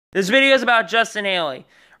This video is about Justin Haley.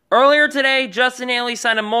 Earlier today, Justin Haley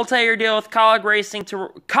signed a multi-year deal with Kaulig Racing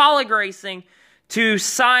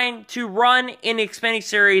to run in the Xfinity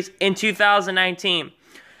Series in 2019.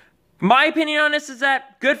 My opinion on this is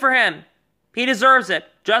that good for him. He deserves it.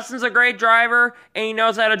 Justin's a great driver, and he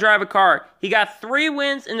knows how to drive a car. He got 3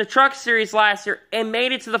 wins in the Truck Series last year and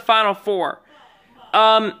made it to the Final Four.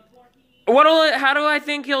 How do I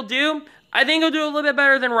think he'll do? I think he'll do a little bit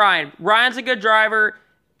better than Ryan. Ryan's a good driver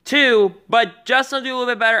too, but Justin will do a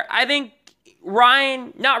little bit better. I think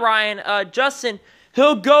Justin,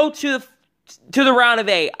 he'll go to the round of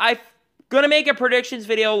 8. I'm going to make a predictions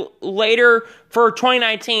video later for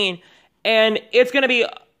 2019, and it's going to be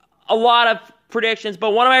a lot of predictions, but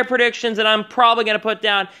one of my predictions that I'm probably going to put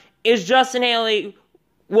down is Justin Haley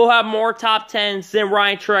will have more top 10s than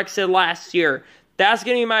Ryan Truex did last year. That's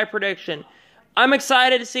going to be my prediction. I'm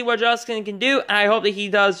excited to see what Justin can do, and I hope that he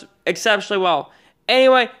does exceptionally well.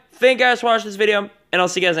 Anyway, thank you guys for watching this video, and I'll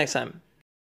see you guys next time.